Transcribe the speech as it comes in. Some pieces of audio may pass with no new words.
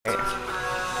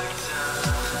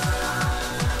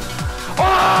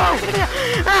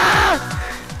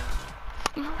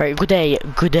Right, good day,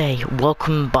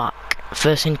 welcome back.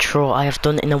 First intro I have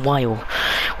done in a while.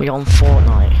 We're on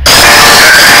Fortnite. 901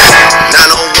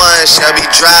 Shelby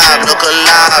Drive, look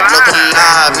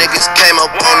alive. Niggas came up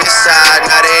on this side,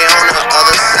 now they on the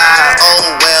other side.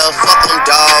 Oh well, fuck them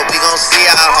dawg, we gon' see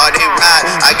how hard they ride.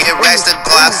 I get racks to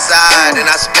go outside, and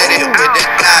I spit it with the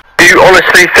guy. Do you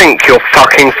honestly think you're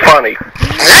fucking funny?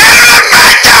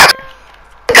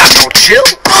 Got no chill.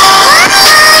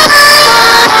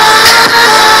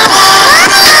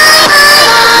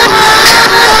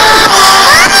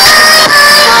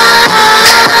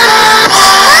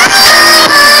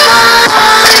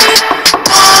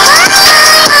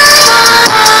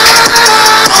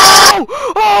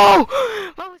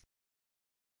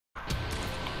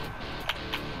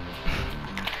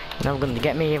 Now gonna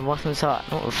get me. What's inside?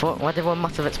 What the fuck? Why did one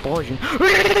massive explosion?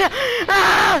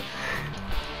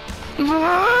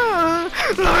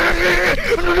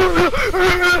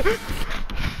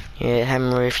 Yeah,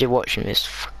 Henry, if you're watching this,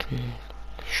 fucking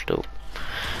stop.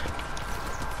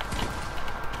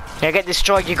 Yeah, get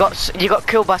destroyed. You got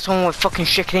killed by someone with fucking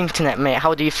shit internet, mate.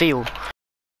 How do you feel?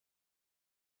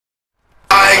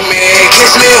 Like me,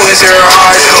 kiss me with your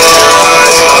eyes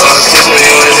closed. Kiss me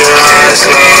with your eyes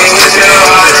closed. With your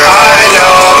eyes, I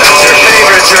know that's your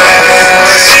favorite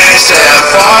dress. Set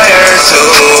fire to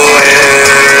it.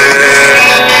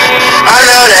 I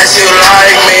know that you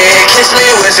like me. Kiss me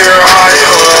with your eyes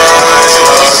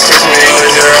closed. Kiss me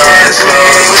with your eyes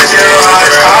closed. With your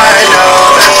eyes, I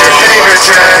know that's your favorite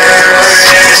dress.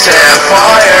 Set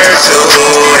fire to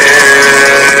it.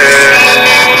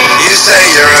 You say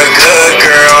you're a good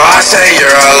girl, I say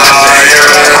you're a liar.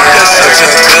 I'm such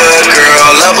a good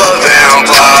girl, love a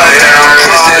vampire.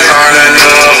 Kisses aren't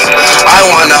enough, I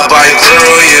wanna bite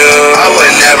through you. I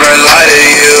would never lie to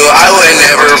you, I would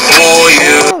never fool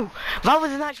you. Oh, that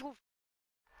was an actual.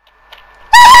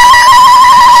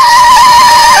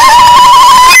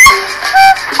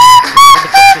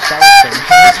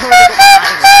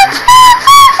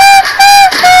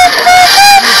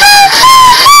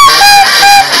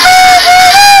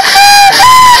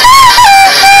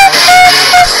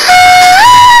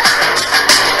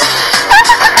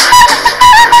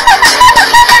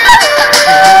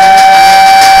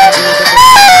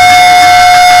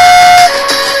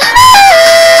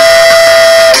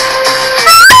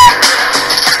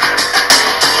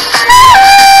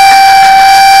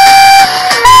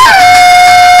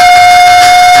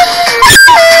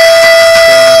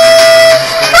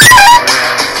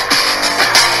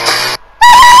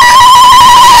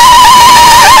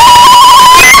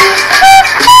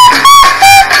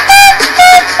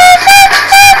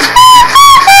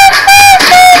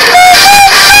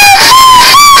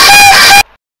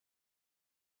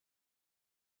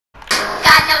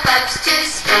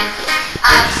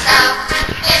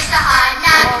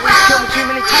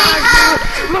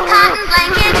 Cotton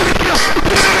blankets,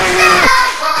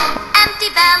 empty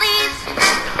bellies,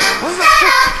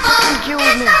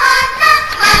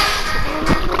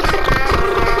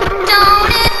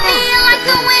 don't it feel like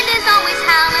the wind is always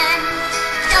howling?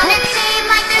 Don't it seem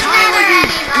like there's never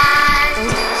any lies?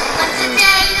 Once a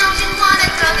day, don't you wanna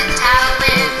throw the towel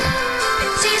in?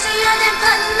 It's easier than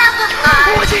putting up a fight.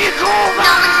 No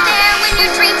one's there when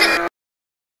your dreams are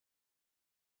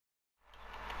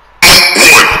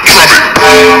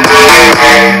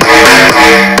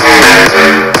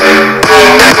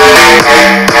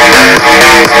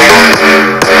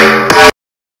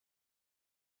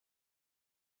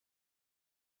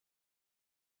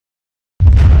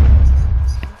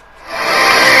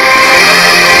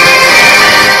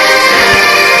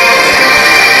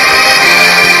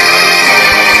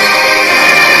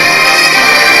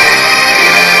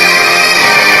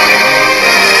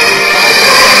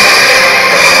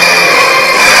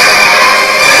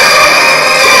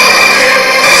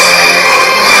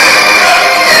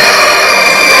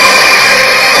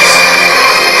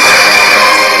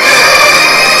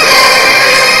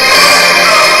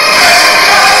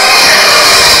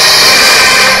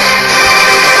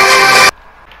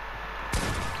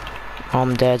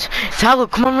I'm dead. Tyler,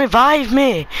 come on, revive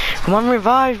me! Come on,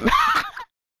 revive me!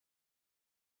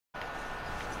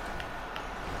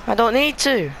 I don't need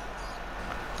to!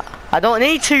 I don't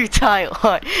need to,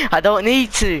 Tyler! I don't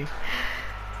need to!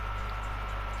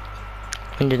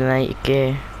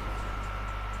 180k.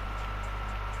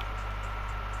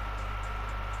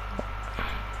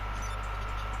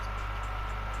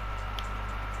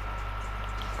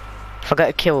 If I get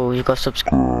a kill, you got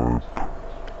subscribe.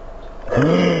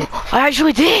 I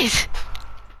actually did!